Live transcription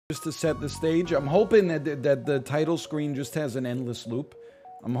just to set the stage. I'm hoping that the title screen just has an endless loop.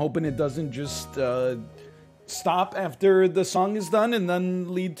 I'm hoping it doesn't just stop after the song is done and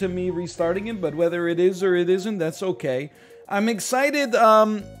then lead to me restarting it. But whether it is or it isn't, that's okay. I'm excited.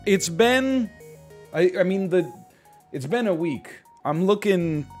 It's been, it's been a week. I'm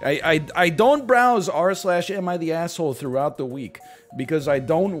looking. I don't browse r/AmITheAsshole throughout the week because I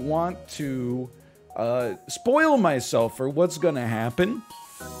don't want to spoil myself for what's gonna happen.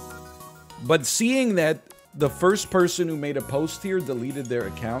 But seeing that the first person who made a post here deleted their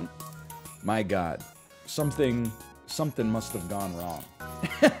account, my God, something must have gone wrong.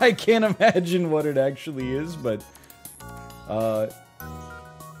 I can't imagine what it actually is, but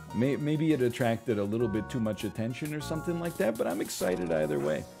maybe it attracted a little bit too much attention or something like that, but I'm excited either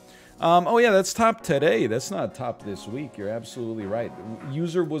way. Oh yeah, that's top today. That's not top this week. You're absolutely right.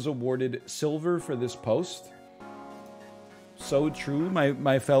 User was awarded silver for this post. So true,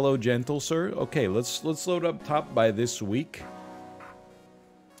 my fellow gentle sir. Okay, let's load up top by this week.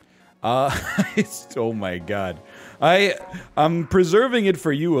 Oh my God. I'm preserving it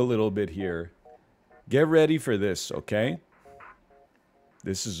for you a little bit here. Get ready for this, okay?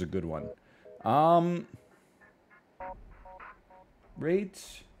 This is a good one. Right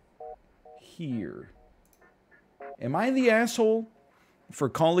here. Am I the asshole for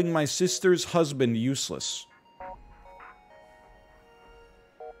calling my sister's husband useless?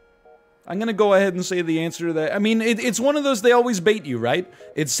 I'm gonna go ahead and say the answer to that. I mean, it's one of those, they always bait you, right?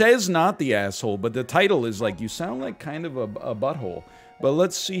 It says not the asshole, but the title is like, you sound like kind of a butthole. But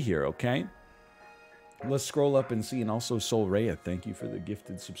let's see here, okay? Let's scroll up and see, and also Sol Rhea, thank you for the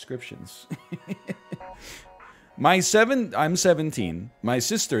gifted subscriptions. I'm 17. My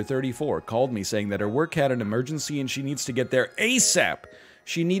sister, 34, called me saying that her work had an emergency and she needs to get there ASAP.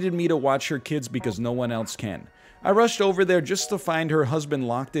 She needed me to watch her kids because no one else can. I rushed over there just to find her husband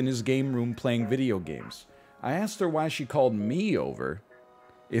locked in his game room playing video games. I asked her why she called me over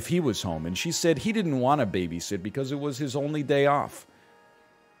if he was home, and she said he didn't want to babysit because it was his only day off.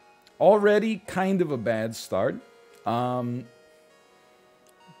 Already kind of a bad start. Why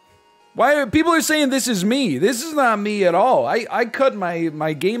are people saying this is me? This is not me at all. I cut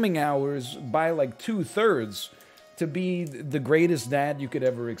my gaming hours by like 2/3 to be the greatest dad you could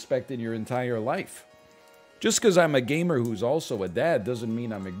ever expect in your entire life. Just because I'm a gamer who's also a dad doesn't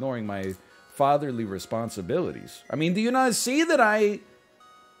mean I'm ignoring my fatherly responsibilities. I mean, do you not see that I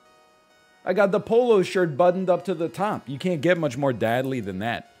got the polo shirt buttoned up to the top? You can't get much more dadly than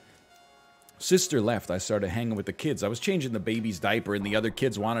that. Sister left. I started hanging with the kids. I was changing the baby's diaper and the other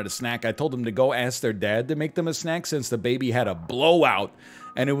kids wanted a snack. I told them to go ask their dad to make them a snack since the baby had a blowout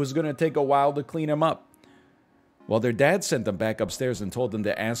and it was going to take a while to clean him up. Well, their dad sent them back upstairs and told them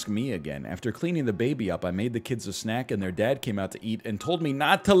to ask me again. After cleaning the baby up, I made the kids a snack and their dad came out to eat and told me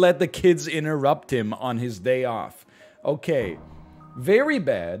not to let the kids interrupt him on his day off. Okay, very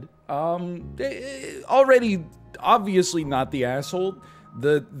bad. Already, obviously not the asshole.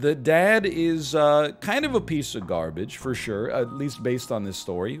 The dad is kind of a piece of garbage, for sure, at least based on this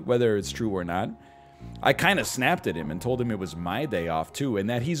story, whether it's true or not. I kind of snapped at him and told him it was my day off too, and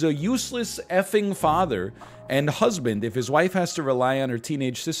that he's a useless effing father and husband if his wife has to rely on her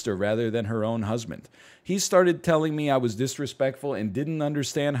teenage sister rather than her own husband. He started telling me I was disrespectful and didn't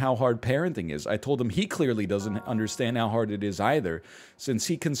understand how hard parenting is. I told him he clearly doesn't understand how hard it is either, since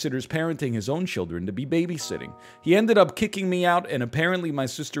he considers parenting his own children to be babysitting. He ended up kicking me out, and apparently my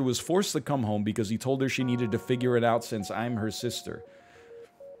sister was forced to come home because he told her she needed to figure it out since I'm her sister.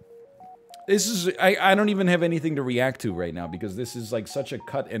 This is, I don't even have anything to react to right now because this is like such a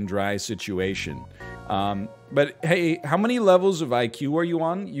cut and dry situation. But hey, how many levels of IQ are you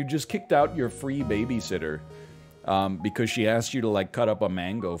on? You just kicked out your free babysitter because she asked you to like cut up a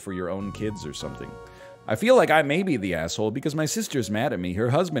mango for your own kids or something. I feel like I may be the asshole because my sister's mad at me, her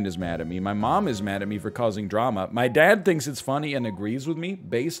husband is mad at me, my mom is mad at me for causing drama, my dad thinks it's funny and agrees with me,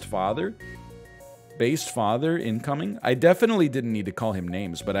 based father incoming. I definitely didn't need to call him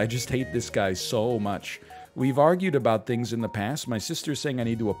names, but I just hate this guy so much. We've argued about things in the past. My sister's saying I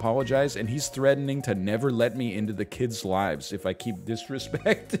need to apologize, and he's threatening to never let me into the kids' lives if I keep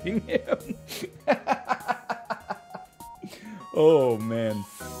disrespecting him. Oh, man.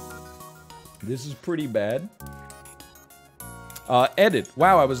 This is pretty bad. Edit.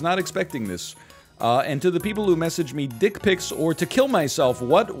 Wow, I was not expecting this. And to the people who message me dick pics or to kill myself,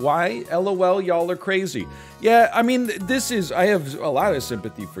 what? Why? LOL, y'all are crazy. Yeah, I mean, I have a lot of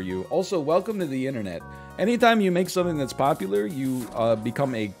sympathy for you. Also, welcome to the internet. Anytime you make something that's popular, you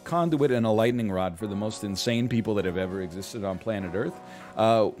become a conduit and a lightning rod for the most insane people that have ever existed on planet Earth.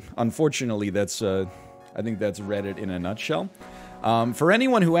 Unfortunately, I think that's Reddit in a nutshell. For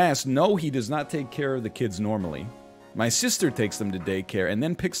anyone who asks, no, he does not take care of the kids normally. My sister takes them to daycare and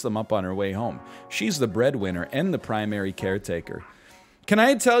then picks them up on her way home. She's the breadwinner and the primary caretaker. Can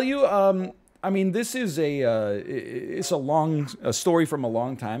I tell you, I mean, this is it's a story from a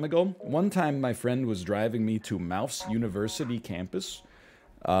long time ago. One time my friend was driving me to Mouth's University campus,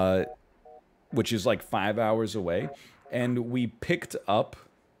 which is like 5 hours away, and we picked up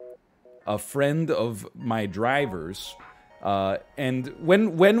a friend of my driver's, and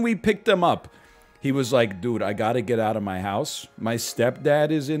when we picked him up, he was like, dude, I gotta get out of my house. My stepdad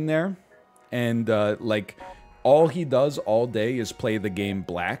is in there, and like, all he does all day is play the game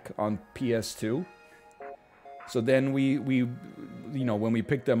Black on PS2. So then we you know, when we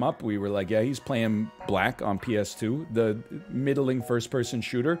picked him up, we were like, yeah, he's playing Black on PS2, the middling first-person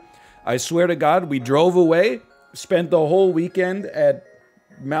shooter. I swear to God, we drove away, spent the whole weekend at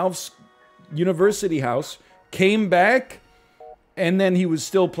Mouth's University house, came back, and then he was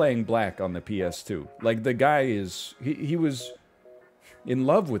still playing Black on the PS2. Like, the guy is... He was in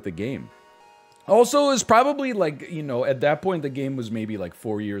love with the game. Also, it was probably, like, you know, at that point, the game was maybe, like,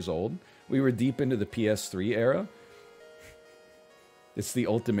 4 years old. We were deep into the PS3 era. It's the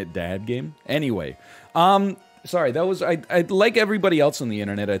ultimate dad game. Anyway, sorry, that was... I like everybody else on the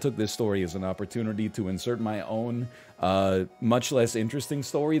internet, I took this story as an opportunity to insert my own, much less interesting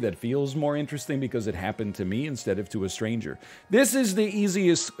story that feels more interesting because it happened to me instead of to a stranger. This is the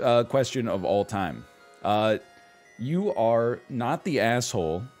easiest question of all time. You are not the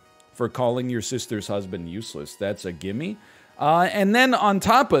asshole for calling your sister's husband useless. That's a gimme. And then on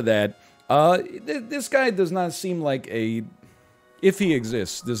top of that, this guy does not seem like a... If he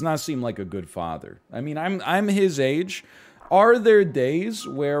exists, does not seem like a good father. I mean, I'm his age. Are there days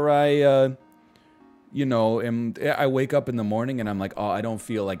where I, you know, I wake up in the morning and I'm like, oh, I don't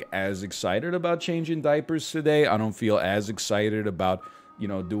feel like as excited about changing diapers today. I don't feel as excited about, you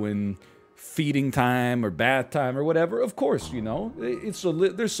know, doing feeding time or bath time or whatever. Of course, you know,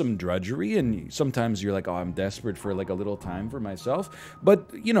 there's some drudgery, and sometimes you're like, oh, I'm desperate for like a little time for myself. But,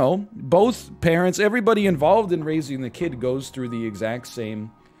 you know, both parents, everybody involved in raising the kid goes through the exact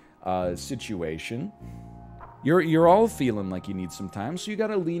same situation. You're all feeling like you need some time, so you got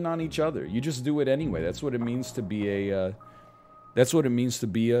to lean on each other. You just do it anyway. That's what it means to be a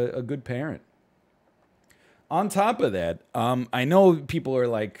good parent. On top of that, I know people are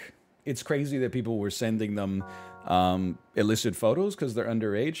like, it's crazy that people were sending them illicit photos because they're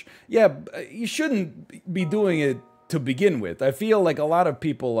underage. Yeah, you shouldn't be doing it to begin with. I feel like a lot of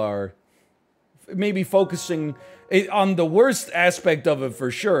people are maybe focusing on the worst aspect of it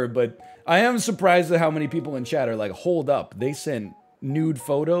for sure, but I am surprised at how many people in chat are like, hold up, they sent nude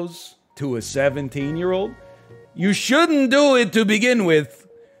photos to a 17-year-old? You shouldn't do it to begin with.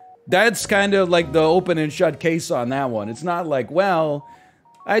 That's kind of like the open and shut case on that one. It's not like, well...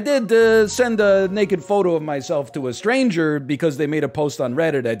 I did send a naked photo of myself to a stranger because they made a post on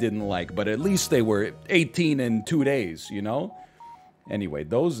Reddit I didn't like, but at least they were 18 in 2 days, you know? Anyway,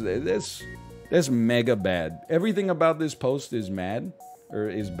 that's mega bad. Everything about this post is mad, or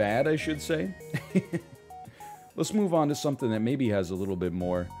is bad, I should say. Let's move on to something that maybe has a little bit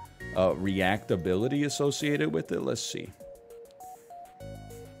more reactability associated with it. Let's see.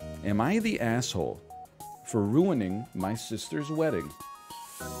 Am I the asshole for ruining my sister's wedding?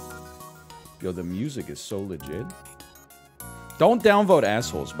 Yo, the music is so legit. Don't downvote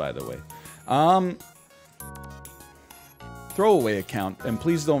assholes, by the way. Throwaway account, and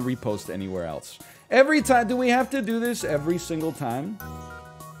please don't repost anywhere else. Every time, do we have to do this every single time?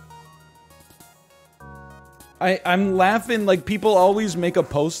 I'm laughing, like, people always make a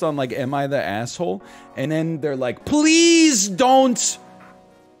post on, like, am I the asshole? And then they're like, please don't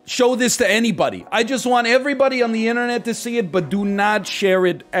show this to anybody. I just want everybody on the internet to see it, but do not share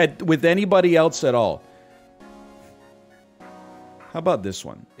it with anybody else at all. How about this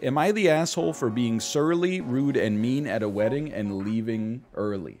one? Am I the asshole for being surly, rude, and mean at a wedding and leaving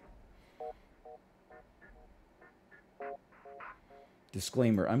early?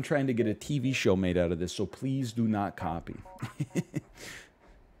 Disclaimer, I'm trying to get a TV show made out of this, so please do not copy.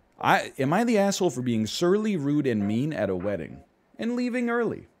 Am I the asshole for being surly, rude, and mean at a wedding and leaving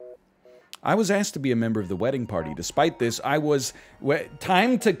early? I was asked to be a member of the wedding party. Despite this, I was...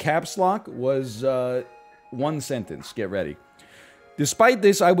 Time to caps lock was one sentence. Get ready. Despite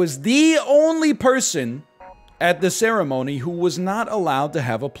this, I was the only person at the ceremony who was not allowed to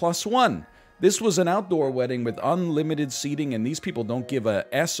have a +1. This was an outdoor wedding with unlimited seating, and these people don't give a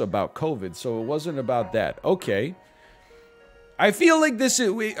S about COVID, so it wasn't about that. Okay. I feel like this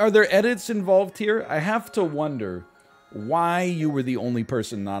is... Are there edits involved here? I have to wonder... why you were the only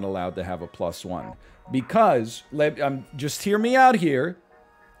person not allowed to have a +1. Because, just hear me out here.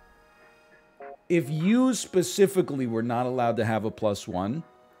 If you specifically were not allowed to have a +1,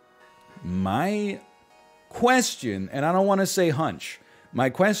 my question, and I don't want to say hunch, my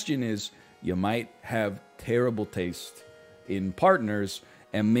question is, you might have terrible taste in partners,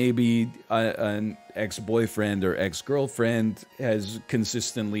 and maybe an ex-boyfriend or ex-girlfriend has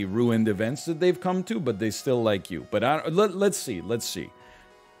consistently ruined events that they've come to, but they still like you. But let's see.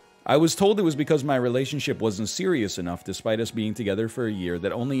 I was told it was because my relationship wasn't serious enough, despite us being together for a year,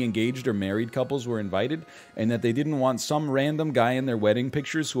 that only engaged or married couples were invited, and that they didn't want some random guy in their wedding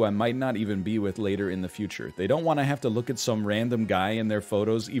pictures who I might not even be with later in the future. They don't want to have to look at some random guy in their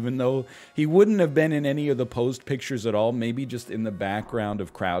photos, even though he wouldn't have been in any of the posed pictures at all, maybe just in the background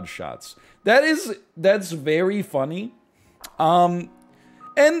of crowd shots. That's very funny. And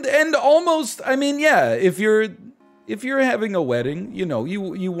almost, I mean, yeah, if you're having a wedding, you know,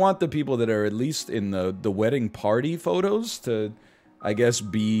 you want the people that are at least in the wedding party photos to, I guess,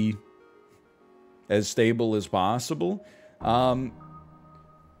 be as stable as possible. But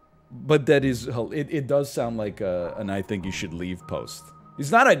that is, it does sound like an I think you should leave post.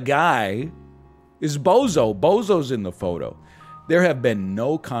 He's not a guy. It's Bozo. Bozo's in the photo. There have been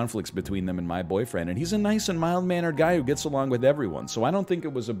no conflicts between them and my boyfriend, and he's a nice and mild-mannered guy who gets along with everyone, so I don't think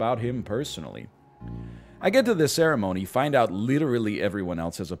it was about him personally. I get to the ceremony, find out literally everyone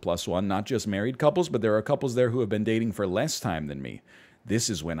else has a +1, not just married couples, but there are couples there who have been dating for less time than me. This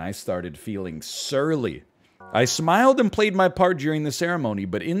is when I started feeling surly. I smiled and played my part during the ceremony,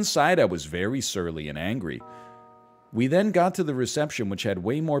 but inside I was very surly and angry. We then got to the reception, which had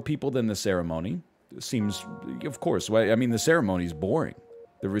way more people than the ceremony. Seems, of course, I mean, the ceremony's boring.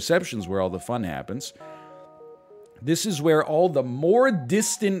 The reception's where all the fun happens. This is where all the more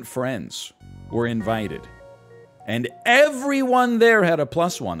distant friends were invited. And everyone there had a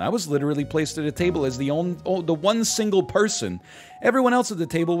 +1. I was literally placed at a table as the one single person. Everyone else at the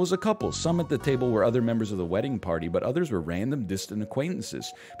table was a couple. Some at the table were other members of the wedding party, but others were random distant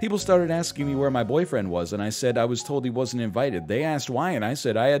acquaintances. People started asking me where my boyfriend was, and I said I was told he wasn't invited. They asked why, and I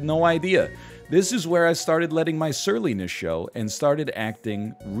said I had no idea. This is where I started letting my surliness show and started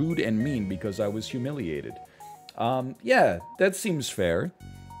acting rude and mean because I was humiliated. Yeah, that seems fair.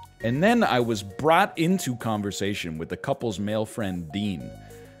 And then I was brought into conversation with the couple's male friend, Dean.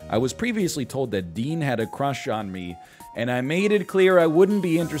 I was previously told that Dean had a crush on me, and I made it clear I wouldn't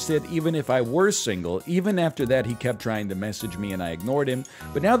be interested even if I were single. Even after that, he kept trying to message me and I ignored him.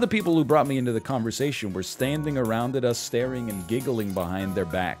 But now the people who brought me into the conversation were standing around at us, staring and giggling behind their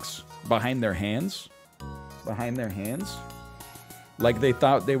backs. Behind their hands? Behind their hands? Like they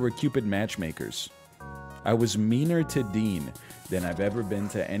thought they were Cupid matchmakers. I was meaner to Dean than I've ever been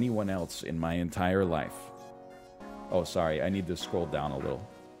to anyone else in my entire life. Oh, sorry, I need to scroll down a little.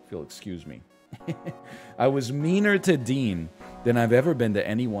 If you'll excuse me. I was meaner to Dean than I've ever been to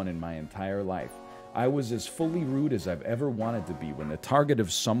anyone in my entire life. I was as fully rude as I've ever wanted to be when being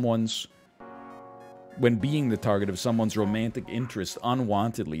the target of someone's romantic interest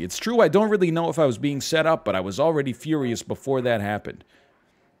unwantedly. It's true, I don't really know if I was being set up, but I was already furious before that happened.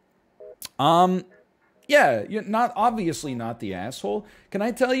 Yeah, you're obviously not the asshole. Can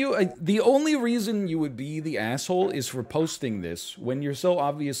I tell you, the only reason you would be the asshole is for posting this when you're so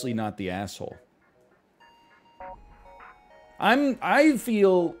obviously not the asshole. I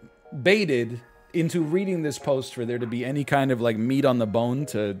feel baited into reading this post for there to be any kind of like meat on the bone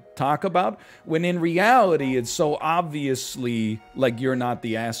to talk about, when in reality it's so obviously like you're not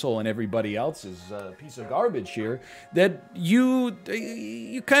the asshole and everybody else is a piece of garbage here that you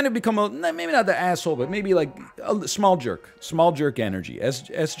kind of become maybe not the asshole, but maybe like a small jerk energy.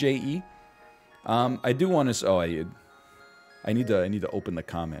 SJE. I do want to. I need to open the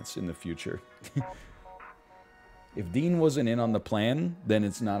comments in the future. If Dean wasn't in on the plan, then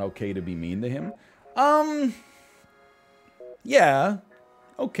it's not okay to be mean to him. Yeah.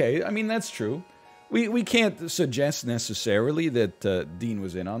 Okay, I mean, that's true. We can't suggest necessarily that Dean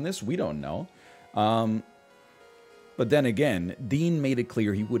was in on this. We don't know. But then again, Dean made it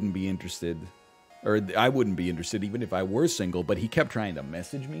clear he wouldn't be interested, or I wouldn't be interested even if I were single, but he kept trying to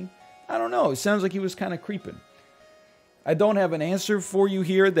message me. I don't know. It sounds like he was kind of creeping. I don't have an answer for you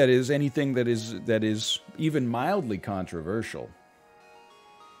here that is anything that is even mildly controversial.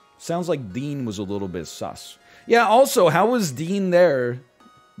 Sounds like Dean was a little bit sus. Yeah, also, how was Dean there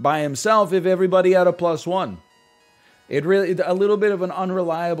by himself if everybody had a +1? A little bit of an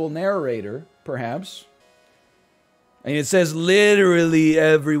unreliable narrator, perhaps. And it says literally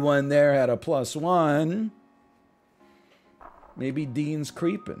everyone there had a +1. Maybe Dean's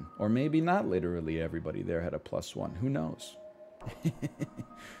creeping. Or maybe not literally everybody there had a +1. Who knows?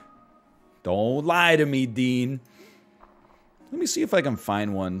 Don't lie to me, Dean. Let me see if I can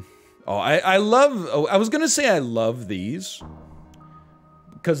find one. Oh, I love... Oh, I was going to say I love these.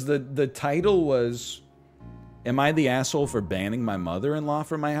 Because the title was... Am I the asshole for banning my mother-in-law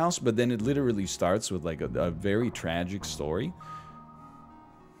from my house? But then it literally starts with like a very tragic story.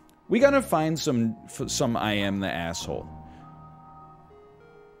 We gotta find some I am the asshole.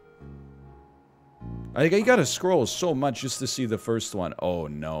 I gotta scroll so much just to see the first one. Oh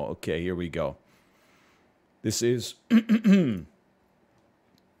no, okay, here we go. This is... Am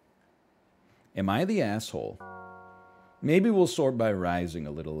I the asshole? Maybe we'll sort by rising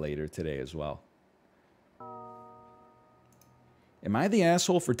a little later today as well. Am I the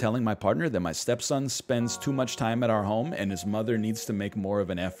asshole for telling my partner that my stepson spends too much time at our home and his mother needs to make more of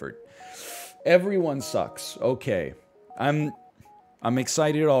an effort? Everyone sucks. Okay. I'm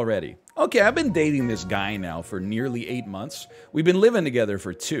excited already. Okay, I've been dating this guy now for nearly 8 months. We've been living together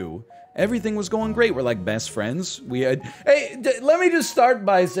for 2. Everything was going great. We're like best friends. We had... Hey, let me just start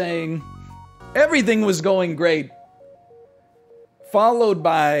by saying everything was going great. Followed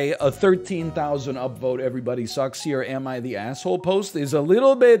by a 13,000 upvote, everybody sucks here, am I the asshole post is a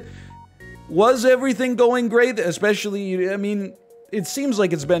little bit, was everything going great? Especially, I mean, it seems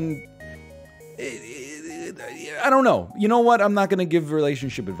like it's been, I don't know. You know what? I'm not going to give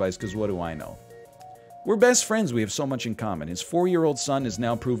relationship advice because what do I know? We're best friends. We have so much in common. His 4-year-old son is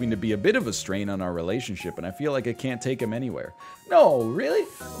now proving to be a bit of a strain on our relationship, and I feel like I can't take him anywhere. No, really?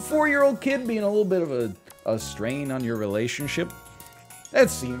 A 4-year-old kid being a little bit of a strain on your relationship?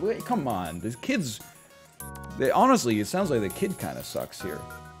 Let's see, come on, the kids, honestly, it sounds like the kid kind of sucks here.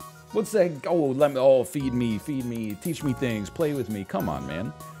 What's that, feed me, teach me things, play with me, come on,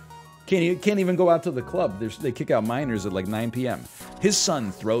 man. Can't even go out to the club, they kick out minors at like 9 p.m. His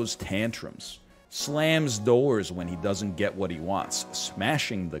son throws tantrums, slams doors when he doesn't get what he wants,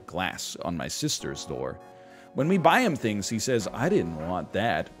 smashing the glass on my sister's door. When we buy him things, he says, I didn't want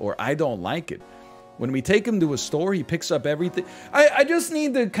that, or I don't like it. When we take him to a store, he picks up everything. I just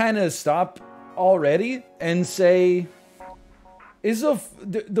need to kind of stop already and say,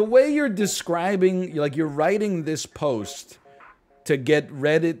 the way you're describing, like you're writing this post to get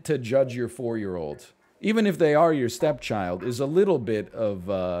Reddit to judge your 4-year-old, even if they are your stepchild, is a little bit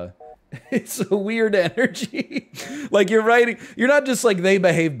of, it's a weird energy. Like you're not just like they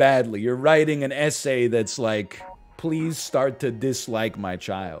behave badly. You're writing an essay that's like, please start to dislike my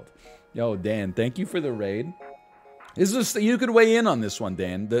child. Yo, Dan, thank you for the raid. You could weigh in on this one,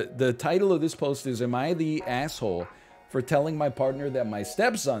 Dan. The title of this post is, Am I the asshole for telling my partner that my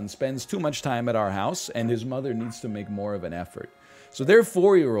stepson spends too much time at our house and his mother needs to make more of an effort? So their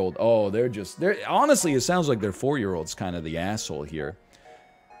 4-year-old, honestly, it sounds like their 4-year-old's kind of the asshole here.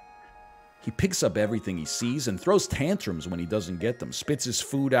 He picks up everything he sees and throws tantrums when he doesn't get them, spits his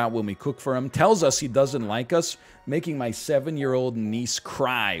food out when we cook for him, tells us he doesn't like us, making my 7-year-old niece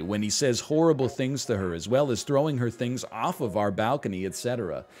cry when he says horrible things to her, as well as throwing her things off of our balcony,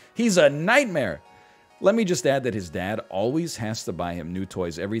 etc. He's a nightmare. Let me just add that his dad always has to buy him new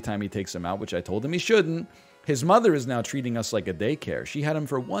toys every time he takes him out, which I told him he shouldn't. His mother is now treating us like a daycare. She had him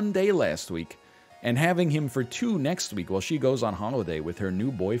for 1 day last week, and having him for 2 next week while she goes on holiday with her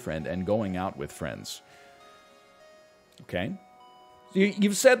new boyfriend and going out with friends. Okay?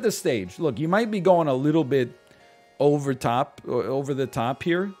 You've set the stage. Look, you might be going a little bit over the top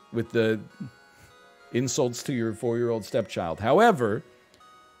here with the insults to your 4-year-old stepchild. However,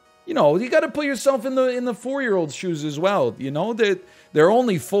 you know, you got to put yourself in the 4-year-old's shoes as well. You know, they're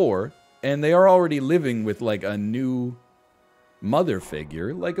only 4, and they are already living with, like, a new mother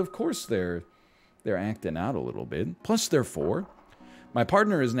figure. Like, of course they're acting out a little bit. Plus, they're 4. My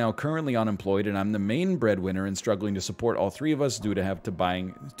partner is now currently unemployed, and I'm the main breadwinner and struggling to support all 3 of us due to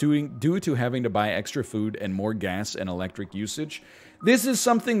having to buy extra food and more gas and electric usage. This is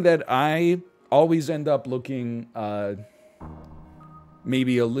something that I always end up looking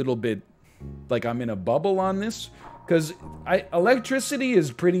maybe a little bit like I'm in a bubble on this, because electricity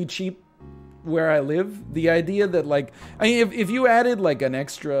is pretty cheap where I live. The idea that, like, I mean, if you added like an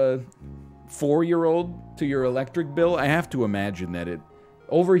extra 4-year-old to your electric bill, I have to imagine that it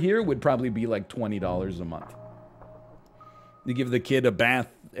over here would probably be like $20 a month. You give the kid a bath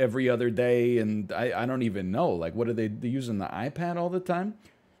every other day, and I don't even know, like, what are they using the iPad all the time?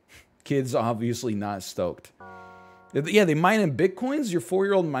 Kids obviously not stoked. Yeah, they mine in bitcoins. Your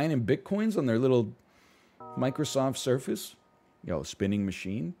 4-year-old mine in bitcoins on their little Microsoft Surface. Yo, spinning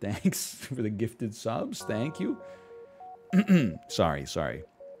machine. Thanks for the gifted subs. Thank you. Sorry.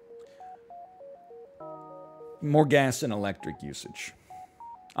 more gas and electric usage.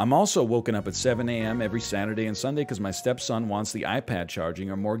 I'm also woken up at 7 a.m. every Saturday and Sunday because my stepson wants the iPad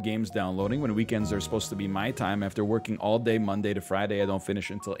charging or more games downloading when weekends are supposed to be my time. After working all day Monday to Friday, I don't finish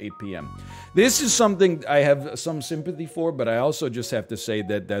until 8 p.m. This is something I have some sympathy for, but I also just have to say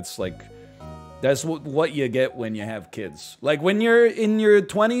that that's what you get when you have kids. Like when you're in your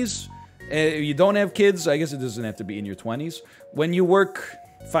 20s, you don't have kids, I guess it doesn't have to be in your 20s. When you work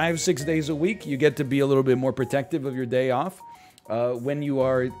 5-6 days a week, you get to be a little bit more protective of your day off. When you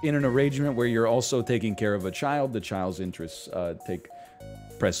are in an arrangement where you're also taking care of a child, the child's interests take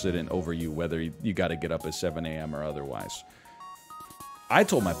precedent over you, whether you got to get up at 7 a.m. or otherwise. I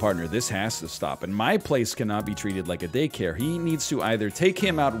told my partner this has to stop, and my place cannot be treated like a daycare. He needs to either take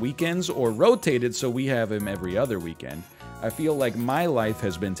him out weekends or rotate it so we have him every other weekend. I feel like my life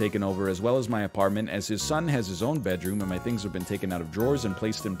has been taken over as well as my apartment, as his son has his own bedroom and my things have been taken out of drawers and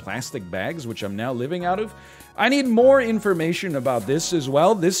placed in plastic bags, which I'm now living out of. I need more information about this as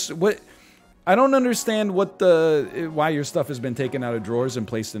well. I don't understand why your stuff has been taken out of drawers and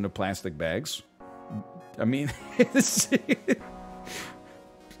placed into plastic bags. I mean,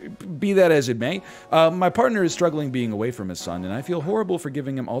 be that as it may, my partner is struggling being away from his son, and I feel horrible for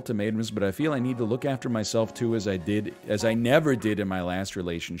giving him ultimatums, but I feel I need to look after myself too, as I never did in my last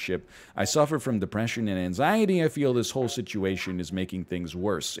relationship. I suffer from depression and anxiety. I feel this whole situation is making things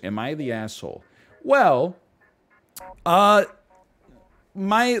worse. Am I the asshole? Well,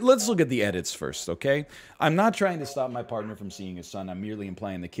 let's look at the edits first, okay? I'm not trying to stop my partner from seeing his son. I'm merely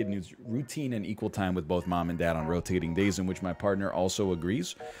implying the kid needs routine and equal time with both mom and dad on rotating days, in which my partner also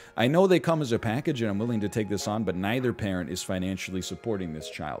agrees. I know they come as a package and I'm willing to take this on, but neither parent is financially supporting this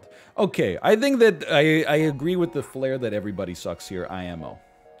child. Okay, I think that I agree with the flair that everybody sucks here, IMO.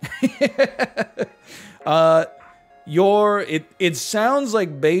 It sounds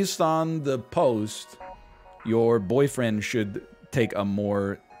like, based on the post, your boyfriend should take a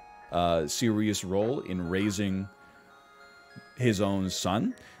more serious role in raising his own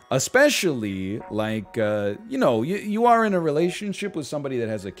son. Especially, like, you are in a relationship with somebody that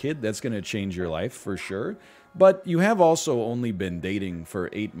has a kid. That's going to change your life for sure. But you have also only been dating for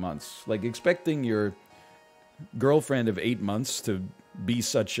 8 months. Like, expecting your girlfriend of 8 months to be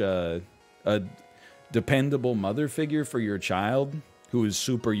such a dependable mother figure for your child, who is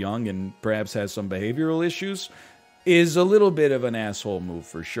super young and perhaps has some behavioral issues, is a little bit of an asshole move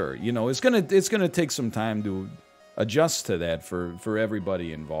for sure. You know, it's gonna take some time to adjust to that for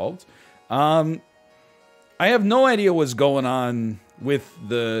everybody involved. I have no idea what's going on with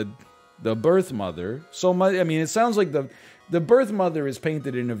the birth mother. So much, I mean, it sounds like the birth mother is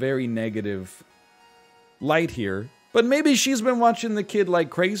painted in a very negative light here. But maybe she's been watching the kid like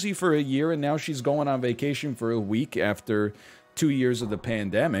crazy for a year, and now she's going on vacation for a week after 2 years of the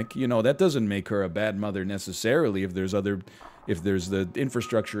pandemic. You know, that doesn't make her a bad mother necessarily if there's the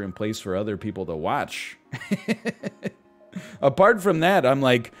infrastructure in place for other people to watch. Apart from that, I'm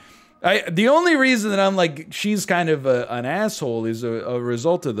like, the only reason that I'm like she's kind of an asshole is a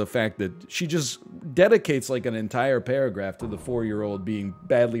result of the fact that she just dedicates like an entire paragraph to the 4-year-old being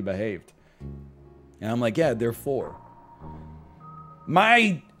badly behaved. And I'm like, yeah, they're 4.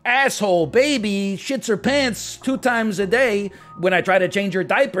 My asshole baby shits her pants 2 times a day. When I try to change her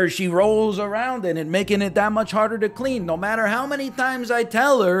diaper, she rolls around in it, making it that much harder to clean. No matter how many times I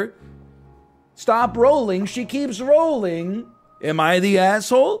tell her, stop rolling, she keeps rolling. Am I the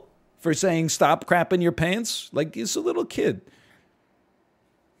asshole for saying stop crapping your pants? Like, it's a little kid.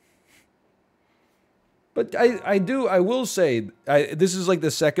 But I will say, this is like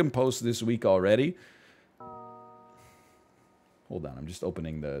the second post this week already. Hold on, I'm just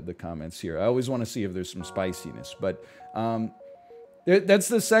opening the comments here. I always want to see if there's some spiciness. But that's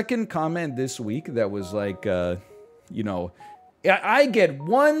the second comment this week that was like, you know, I get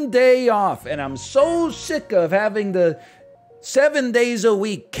 1 day off, and I'm so sick of having the 7 days a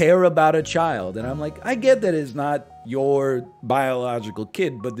week care about a child. And I'm like, I get that it's not your biological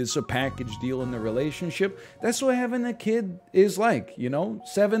kid, but it's a package deal in the relationship. That's what having a kid is like, you know?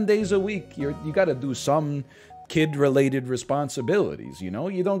 7 days a week, you got to do some kid-related responsibilities, you know?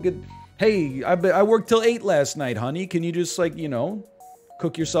 You don't get, hey, I worked till 8 last night, honey. Can you just, like, you know,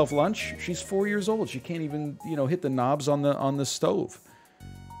 cook yourself lunch? She's 4 years old. She can't even, you know, hit the knobs on the stove.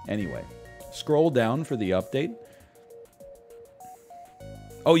 Anyway, scroll down for the update.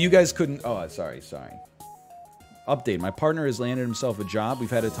 Oh, you guys couldn't, oh, sorry. Update, my partner has landed himself a job. We've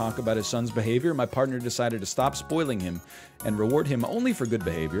had to talk about his son's behavior. My partner decided to stop spoiling him and reward him only for good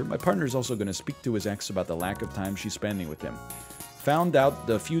behavior. My partner is also going to speak to his ex about the lack of time she's spending with him. Found out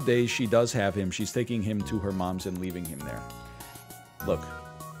the few days she does have him, she's taking him to her mom's and leaving him there. Look,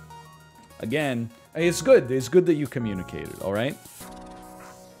 again, It's good. It's good that you communicated, all right?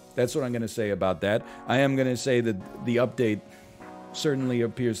 That's what I'm going to say about that. I am going to say that the update certainly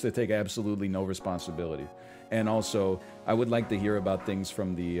appears to take absolutely no responsibility. And also, I would like to hear about things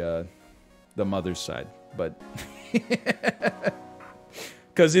from the mother's side. But...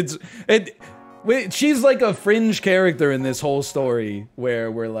 Because she's like a fringe character in this whole story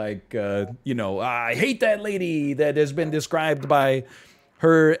where we're like, you know, I hate that lady that has been described by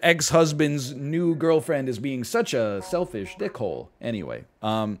her ex-husband's new girlfriend as being such a selfish dickhole. Anyway,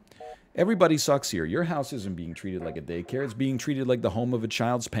 everybody sucks here. Your house isn't being treated like a daycare. It's being treated like the home of a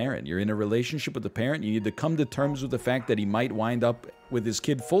child's parent. You're in a relationship with the parent. You need to come to terms with the fact that he might wind up with his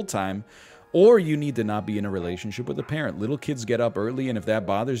kid full-time, or you need to not be in a relationship with a parent. Little kids get up early, and if that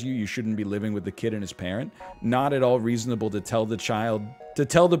bothers you, you shouldn't be living with the kid and his parent. Not at all reasonable to tell the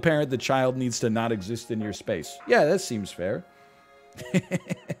parent the child needs to not exist in your space. Yeah, that seems fair.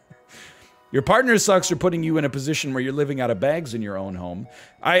 Your partner sucks for putting you in a position where you're living out of bags in your own home.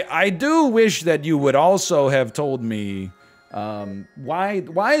 I do wish that you would also have told me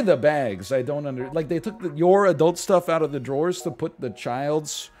why the bags. I don't like they took your adult stuff out of the drawers to put the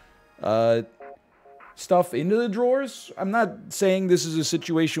child's stuff into the drawers. I'm not saying this is a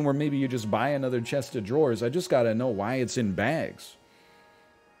situation where maybe you just buy another chest of drawers. I just gotta know why it's in bags.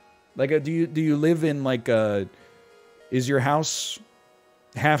 Like, do you live in like is your house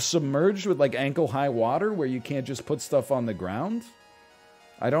half submerged with like ankle-high water where you can't just put stuff on the ground?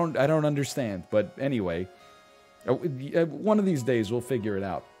 I don't understand. But anyway, one of these days we'll figure it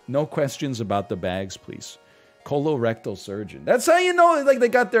out. No questions about the bags, please. Colorectal surgeon. That's how you know like they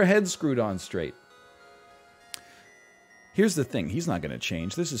got their head screwed on straight. Here's the thing. He's not going to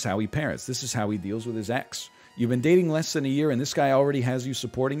change. This is how he parents. This is how he deals with his ex. You've been dating less than a year, and this guy already has you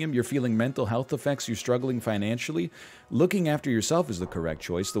supporting him. You're feeling mental health effects. You're struggling financially. Looking after yourself is the correct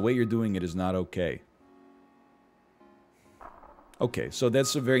choice. The way you're doing it is not okay. Okay, so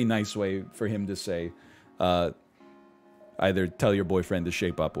that's a very nice way for him to say, either tell your boyfriend to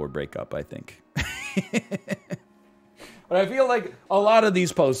shape up or break up, I think. But I feel like a lot of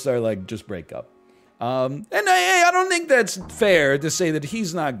these posts are like, just break up. And I don't think that's fair to say that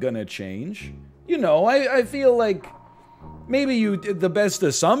he's not gonna change. You know, I feel like maybe the best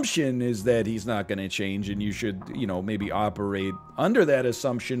assumption is that he's not gonna change, and you should, you know, maybe operate under that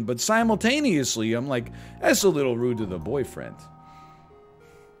assumption. But simultaneously, I'm like, that's a little rude to the boyfriend.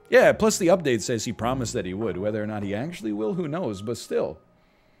 Yeah, plus the update says he promised that he would. Whether or not he actually will, who knows, but still.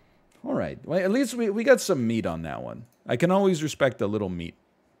 All right, well, at least we got some meat on that one. I can always respect a little meat.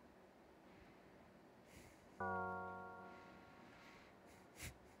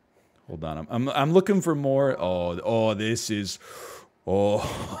 Hold on, I'm looking for more. Oh, this is, oh,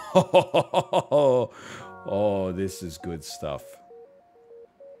 this is good stuff.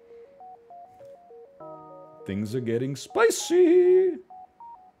 Things are getting spicy.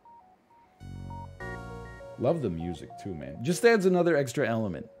 Love the music too, man. Just adds another extra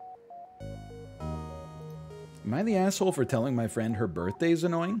element. Am I the asshole for telling my friend her birthday is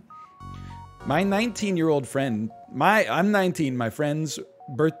annoying? My 19-year-old friend, I'm 19, my friend's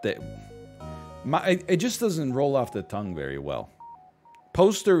birthday. It just doesn't roll off the tongue very well.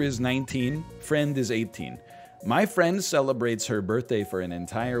 Poster is 19, friend is 18. My friend celebrates her birthday for an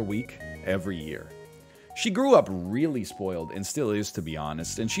entire week every year. She grew up really spoiled and still is, to be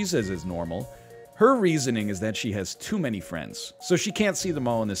honest, and she says it's normal. Her reasoning is that she has too many friends, so she can't see them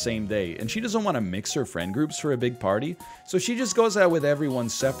all in the same day, and she doesn't want to mix her friend groups for a big party, so she just goes out with everyone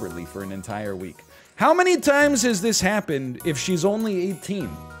separately for an entire week. How many times has this happened if she's only 18?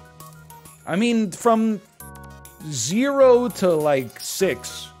 I mean, from 0 to like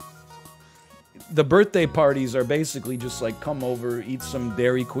 6, the birthday parties are basically just like come over, eat some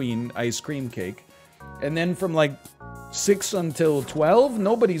Dairy Queen ice cream cake, and then from like 6 until 12,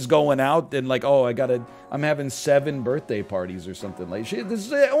 nobody's going out and like, oh, I'm having 7 birthday parties or something. Like,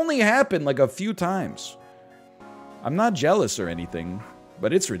 this only happened like a few times. I'm not jealous or anything,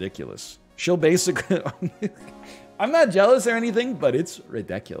 but it's ridiculous. She'll basically, I'm not jealous or anything, but it's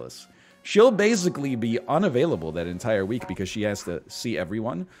ridiculous. She'll basically be unavailable that entire week because she has to see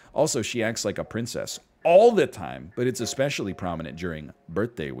everyone. Also, she acts like a princess all the time, but it's especially prominent during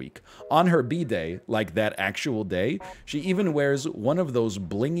birthday week. On her B-day, like that actual day, she even wears one of those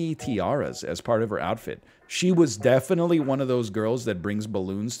blingy tiaras as part of her outfit. She was definitely one of those girls that brings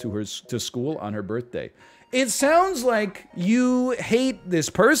balloons to school on her birthday. It sounds like you hate this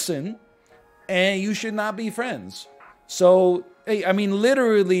person and you should not be friends. So, I mean,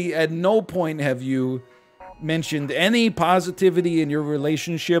 literally at no point have you mentioned any positivity in your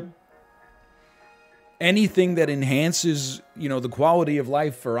relationship. anything that enhances, you know, the quality of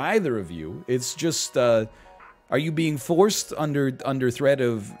life for either of you. It's just, are you being forced under threat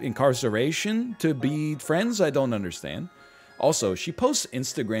of incarceration to be friends? I don't understand. Also, she posts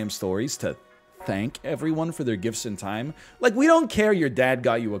Instagram stories to thank everyone for their gifts and time. Like, we don't care your dad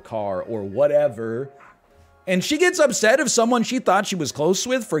got you a car or whatever. And she gets upset if someone she thought she was close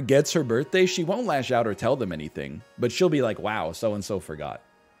with forgets her birthday. She won't lash out or tell them anything, but she'll be like, wow, so-and-so forgot.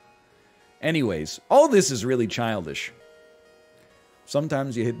 Anyways, all this is really childish.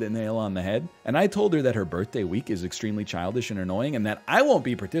 Sometimes you hit the nail on the head. And I told her that her birthday week is extremely childish and annoying and that I won't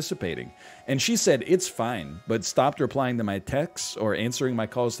be participating. And she said it's fine, but stopped replying to my texts or answering my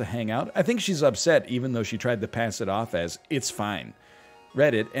calls to hang out. I think she's upset even though she tried to pass it off as it's fine.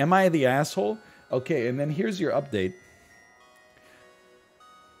 Reddit, am I the asshole? Okay, and then here's your update.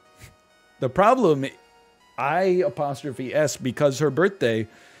 The problem, I''S, because her birthday...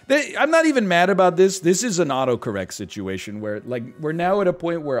 I'm not even mad about this. This is an autocorrect situation where, like, we're now at a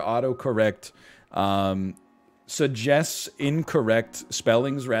point where autocorrect suggests incorrect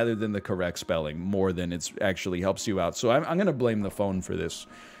spellings rather than the correct spelling more than it actually helps you out. So I'm going to blame the phone for this.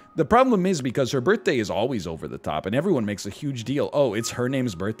 The problem is because her birthday is always over the top and everyone makes a huge deal. Oh, it's her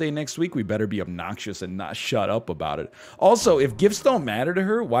name's birthday next week. We better be obnoxious and not shut up about it. Also, if gifts don't matter to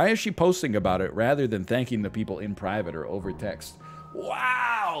her, why is she posting about it rather than thanking the people in private or over text?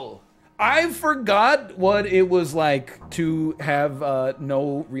 Wow! I forgot what it was like to have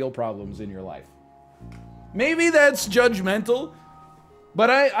no real problems in your life. Maybe that's judgmental, but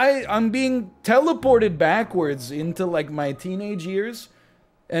I'm being teleported backwards into, like, my teenage years,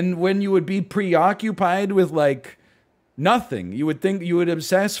 and when you would be preoccupied with, like, nothing. You would think you would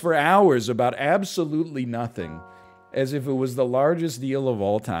obsess for hours about absolutely nothing, as if it was the largest deal of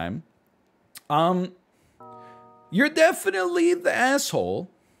all time. You're definitely the asshole.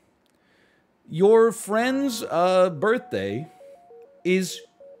 Your friend's birthday is,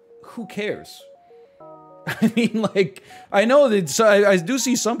 who cares? I mean, like, I know that I do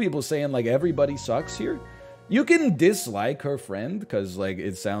see some people saying, like, everybody sucks here. You can dislike her friend because, like,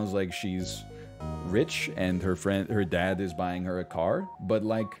 it sounds like she's rich and her dad is buying her a car. But,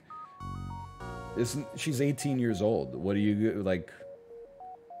 like, she's 18 years old. What do you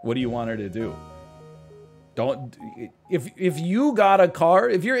want her to do? If you got a car,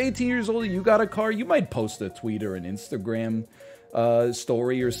 if you're 18 years old and you got a car, you might post a tweet or an Instagram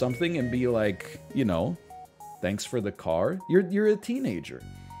story or something and be like, you know, thanks for the car. You're a teenager.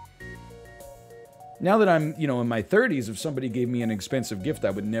 Now that I'm, you know, in my 30s, if somebody gave me an expensive gift,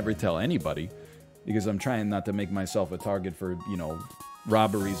 I would never tell anybody because I'm trying not to make myself a target for, you know,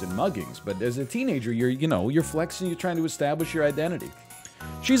 robberies and muggings. But as a teenager, you're flexing, you're trying to establish your identity.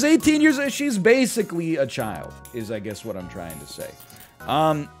 She's 18 years old. She's basically a child, is I guess what I'm trying to say.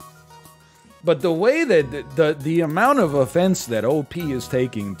 But the way that the amount of offense that OP is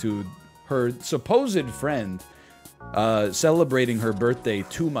taking to her supposed friend celebrating her birthday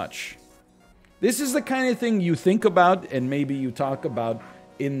too much. This is the kind of thing you think about and maybe you talk about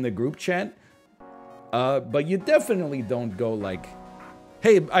in the group chat. But you definitely don't go like,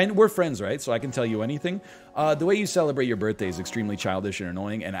 hey, we're friends, right? So I can tell you anything. The way you celebrate your birthday is extremely childish and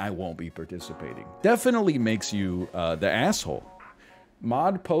annoying, and I won't be participating. Definitely makes you the asshole.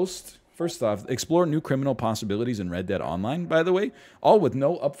 Mod post, first off, explore new criminal possibilities in Red Dead Online, by the way. All with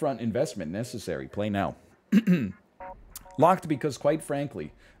no upfront investment necessary. Play now. Locked because, quite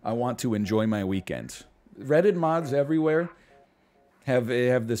frankly, I want to enjoy my weekend. Reddit mods everywhere have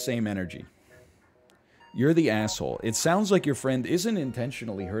the same energy. You're the asshole. It sounds like your friend isn't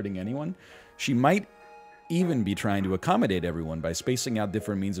intentionally hurting anyone. She might even be trying to accommodate everyone by spacing out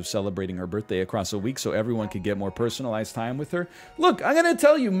different means of celebrating her birthday across a week so everyone could get more personalized time with her. Look, I'm going to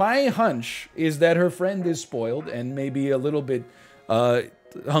tell you, my hunch is that her friend is spoiled and maybe a little bit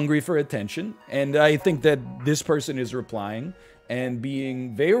hungry for attention. And I think that this person is replying and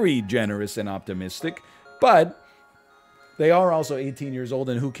being very generous and optimistic. But they are also 18 years old,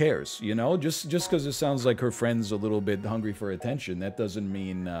 and who cares, you know? Just because it sounds like her friend's a little bit hungry for attention, that doesn't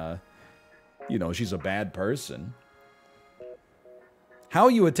mean, you know, she's a bad person. How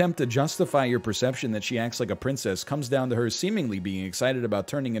you attempt to justify your perception that she acts like a princess comes down to her seemingly being excited about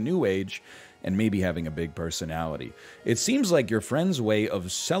turning a new age and maybe having a big personality. It seems like your friend's way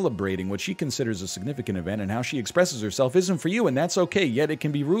of celebrating what she considers a significant event and how she expresses herself isn't for you, and that's okay, yet it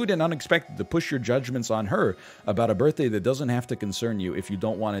can be rude and unexpected to push your judgments on her about a birthday that doesn't have to concern you if you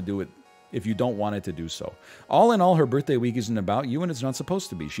don't want to do it if you don't want it to do so. All in all, her birthday week isn't about you, and it's not supposed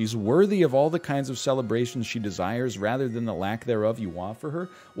to be. She's worthy of all the kinds of celebrations she desires rather than the lack thereof you want for her.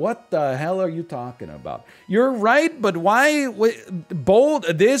 What the hell are you talking about? You're right, but why? Bold.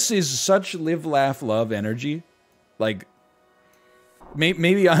 This is such live, laugh, love energy. Like,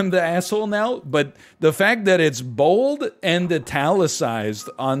 maybe I'm the asshole now, but the fact that it's bold and italicized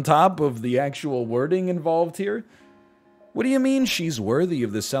on top of the actual wording involved here. What do you mean she's worthy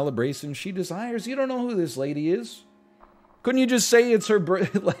of the celebration she desires? You don't know who this lady is. Couldn't you just say it's her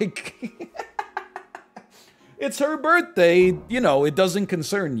like, it's her birthday, you know, it doesn't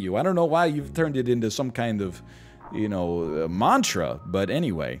concern you. I don't know why you've turned it into some kind of, you know, mantra, but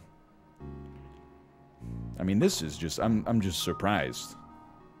anyway. I mean, this is just, I'm just surprised.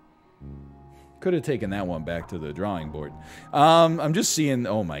 Could have taken that one back to the drawing board. I'm just seeing,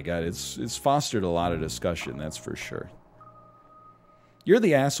 oh my God, it's fostered a lot of discussion, that's for sure. You're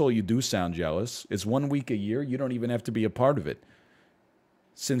the asshole, you do sound jealous. It's 1 week a year, you don't even have to be a part of it.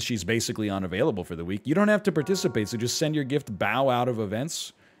 Since she's basically unavailable for the week, you don't have to participate, so just send your gift, bow out of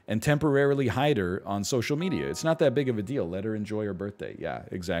events, and temporarily hide her on social media. It's not that big of a deal. Let her enjoy her birthday. Yeah,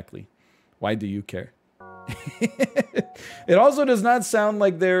 exactly. Why do you care? It also does not sound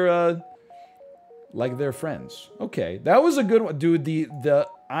like they're friends. Okay, that was a good one. Dude, the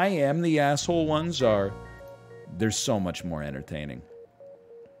I am the asshole ones are, they're so much more entertaining.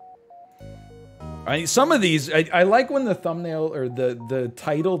 Some of these, I like when the thumbnail or the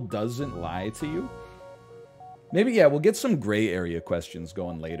title doesn't lie to you. Maybe, yeah, we'll get some gray area questions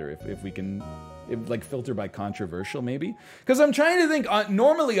going later if we can, like, filter by controversial, maybe. Because I'm trying to think,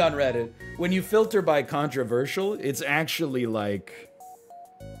 normally on Reddit, when you filter by controversial, it's actually, like,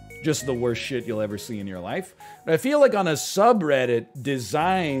 just the worst shit you'll ever see in your life. But I feel like on a subreddit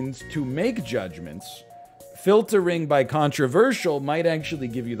designed to make judgments, filtering by controversial might actually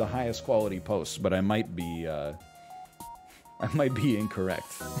give you the highest quality posts, but I might be incorrect.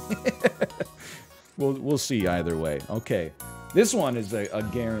 We'll see either way. Okay, this one is a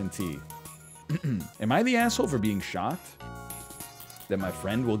guarantee. Am I the asshole for being shocked that my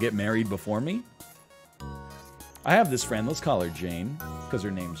friend will get married before me? I have this friend, let's call her Jane, because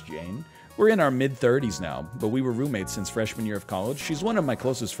her name's Jane. We're in our mid-30s now, but we were roommates since freshman year of college. She's one of my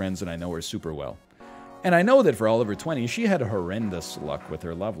closest friends and I know her super well. And I know that for all of her 20s, she had horrendous luck with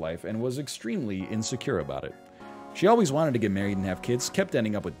her love life and was extremely insecure about it. She always wanted to get married and have kids, kept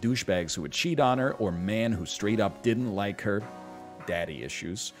ending up with douchebags who would cheat on her, or men who straight up didn't like her, daddy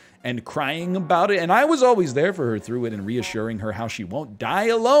issues, and crying about it. And I was always there for her through it and reassuring her how she won't die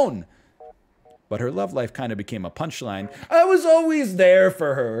alone. But her love life kind of became a punchline. I was always there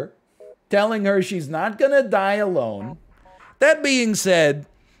for her, telling her she's not gonna die alone. That being said,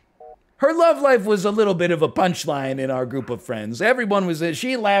 her love life was a little bit of a punchline in our group of friends. Everyone was there.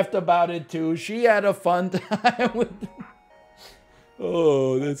 She laughed about it too. She had a fun time with it.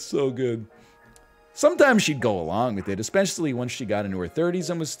 Oh, that's so good. Sometimes she'd go along with it, especially once she got into her 30s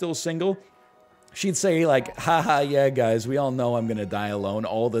and was still single. She'd say like, haha, yeah, guys, we all know I'm going to die alone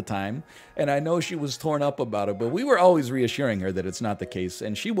all the time. And I know she was torn up about it, but we were always reassuring her that it's not the case.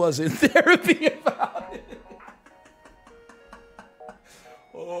 And she was in therapy about it.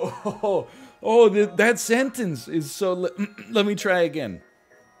 That sentence is so... Let me try again.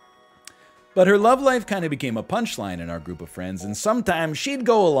 But her love life kind of became a punchline in our group of friends, and sometimes she'd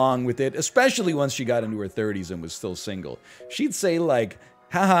go along with it, especially once she got into her 30s and was still single. She'd say like,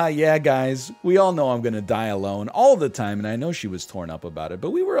 haha, yeah, guys, we all know I'm going to die alone all the time, and I know she was torn up about it,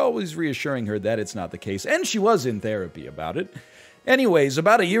 but we were always reassuring her that it's not the case, and she was in therapy about it. Anyways,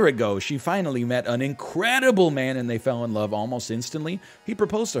 about a year ago, she finally met an incredible man and they fell in love almost instantly. He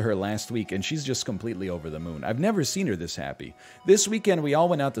proposed to her last week and she's just completely over the moon. I've never seen her this happy. This weekend, we all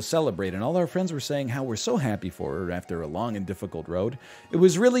went out to celebrate and all our friends were saying how we're so happy for her after a long and difficult road. It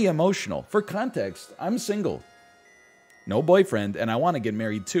was really emotional. For context, I'm single. No boyfriend, and I want to get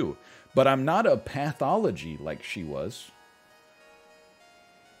married too. But I'm not a pathology like she was.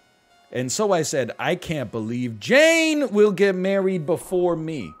 And so I said, I can't believe Jane will get married before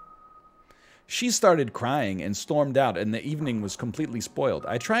me. She started crying and stormed out, and the evening was completely spoiled.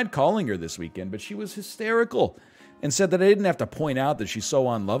 I tried calling her this weekend, but she was hysterical and said that I didn't have to point out that she's so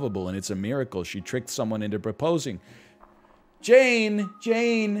unlovable and it's a miracle she tricked someone into proposing. Jane,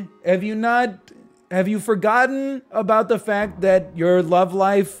 have you forgotten about the fact that your love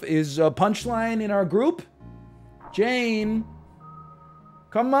life is a punchline in our group? Jane.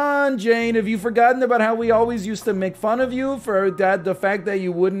 Come on, Jane. Have you forgotten about how we always used to make fun of you for the fact that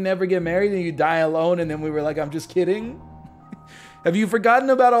you wouldn't ever get married and you die alone, and then we were like, I'm just kidding? Have you forgotten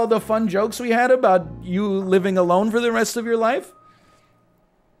about all the fun jokes we had about you living alone for the rest of your life?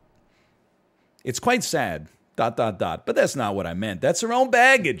 It's quite sad. ... But that's not what I meant. That's her own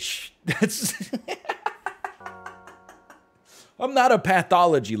baggage. That's... I'm not a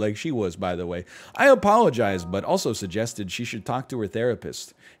pathology like she was, by the way. I apologize, but also suggested she should talk to her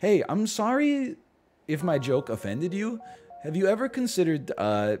therapist. Hey, I'm sorry if my joke offended you. Have you ever considered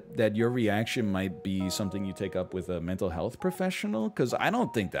that your reaction might be something you take up with a mental health professional? Because I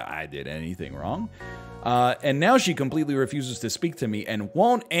don't think that I did anything wrong. And now she completely refuses to speak to me and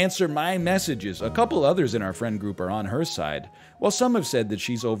won't answer my messages. A couple others in our friend group are on her side, while some have said that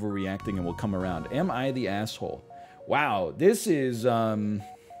she's overreacting and will come around. Am I the asshole? Wow, this is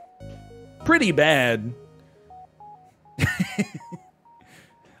pretty bad.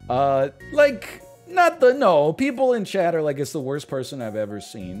 Like, no, people in chat are like, it's the worst person I've ever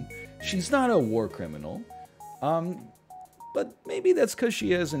seen. She's not a war criminal. But maybe that's because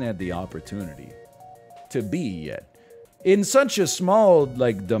she hasn't had the opportunity to be yet. In such a small,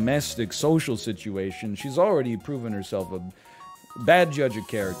 like, domestic social situation, she's already proven herself a bad judge of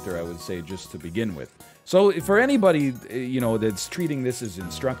character, I would say, just to begin with. So for anybody, you know, that's treating this as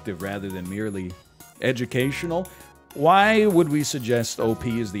instructive rather than merely educational, why would we suggest OP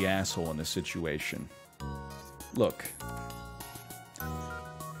is the asshole in this situation? Look,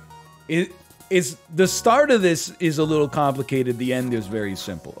 the start of this is a little complicated. The end is very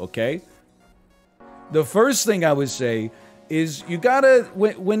simple, okay? The first thing I would say is you gotta,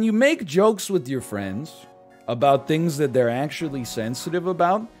 when you make jokes with your friends about things that they're actually sensitive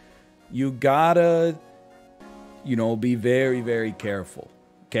about, you gotta, you know, be very, very careful,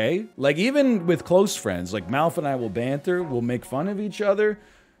 okay? Like, even with close friends, like Malf and I will banter, we'll make fun of each other.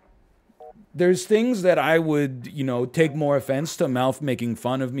 There's things that I would, you know, take more offense to Malf making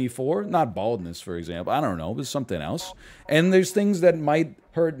fun of me for. Not baldness, for example. I don't know, but something else. And there's things that might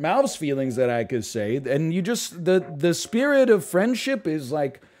hurt Malf's feelings that I could say. And you just, the spirit of friendship is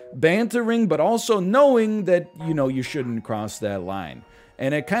like bantering, but also knowing that, you know, you shouldn't cross that line.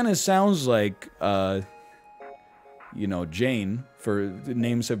 And it kind of sounds like, you know, Jane, for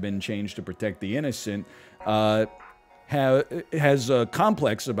names have been changed to protect the innocent, has a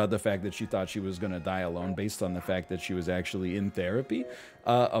complex about the fact that she thought she was going to die alone based on the fact that she was actually in therapy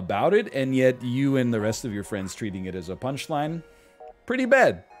about it, and yet you and the rest of your friends treating it as a punchline. Pretty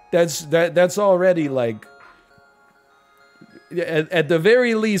bad. That's already, like, at the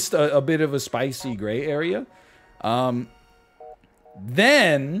very least, a bit of a spicy gray area.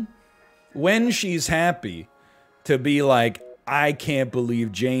 Then, when she's happy to be like, I can't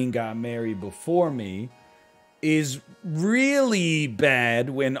believe Jane got married before me, is really bad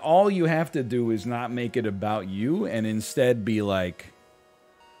when all you have to do is not make it about you and instead be like,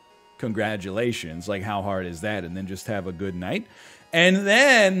 congratulations, like, how hard is that? And then just have a good night. And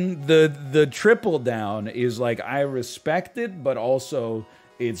then the triple down is like, I respect it, but also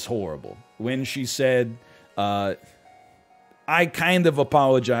it's horrible. When she said, I kind of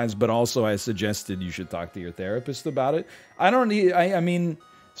apologize, but also I suggested you should talk to your therapist about it. I mean,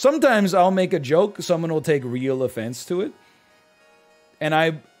 sometimes I'll make a joke, someone will take real offense to it. And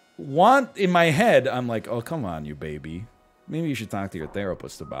I want, in my head, I'm like, oh, come on, you baby. Maybe you should talk to your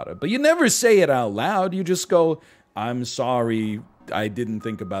therapist about it. But you never say it out loud. You just go, I'm sorry, I didn't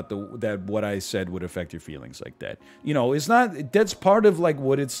think about that what I said would affect your feelings like that. You know, it's not, that's part of like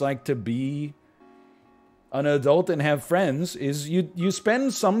what it's like to be an adult and have friends, is you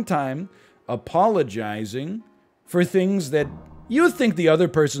spend some time apologizing for things that you think the other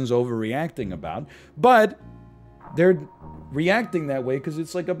person's overreacting about, but they're reacting that way because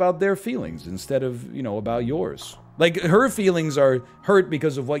it's like about their feelings instead of, you know, about yours. Like, her feelings are hurt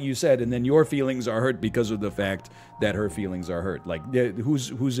because of what you said, and then your feelings are hurt because of the fact that her feelings are hurt. Like,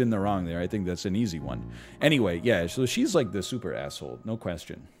 who's in the wrong there? I think that's an easy one. Anyway, yeah, so she's like the super asshole, no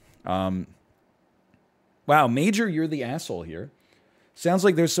question. Wow, Major, you're the asshole here. Sounds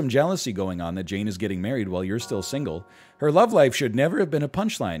like there's some jealousy going on that Jane is getting married while you're still single. Her love life should never have been a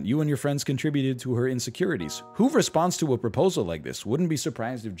punchline. You and your friends contributed to her insecurities. Who responds to a proposal like this? Wouldn't be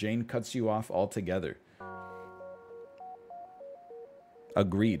surprised if Jane cuts you off altogether.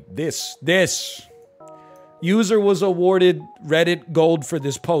 Agreed. This. User was awarded Reddit Gold for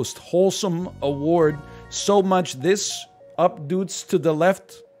this post. Wholesome award. So much this updoots to the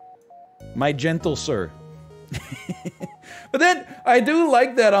left. My gentle sir. But then, I do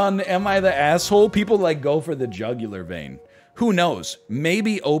like that on Am I the Asshole? People like go for the jugular vein. Who knows?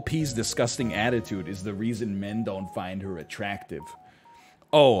 Maybe OP's disgusting attitude is the reason men don't find her attractive.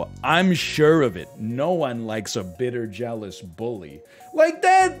 Oh, I'm sure of it. No one likes a bitter, jealous bully. Like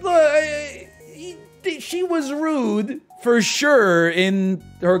that, she was rude, for sure, in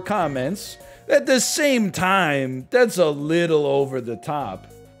her comments. At the same time, that's a little over the top.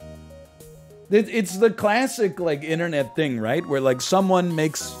 It's the classic, like, internet thing, right? Where, like, someone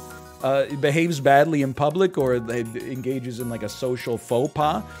behaves badly in public, or they engages in, like, a social faux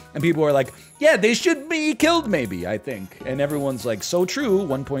pas, and people are like, yeah, they should be killed, maybe, I think. And everyone's like, so true,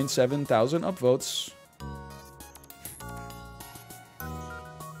 1.7 thousand upvotes.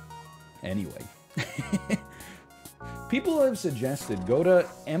 Anyway. People have suggested, go to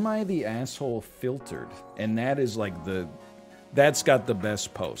AmITheAsshole filtered, and that is, like, that's got the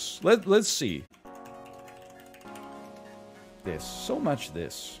best posts. Let's see. So much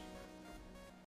this.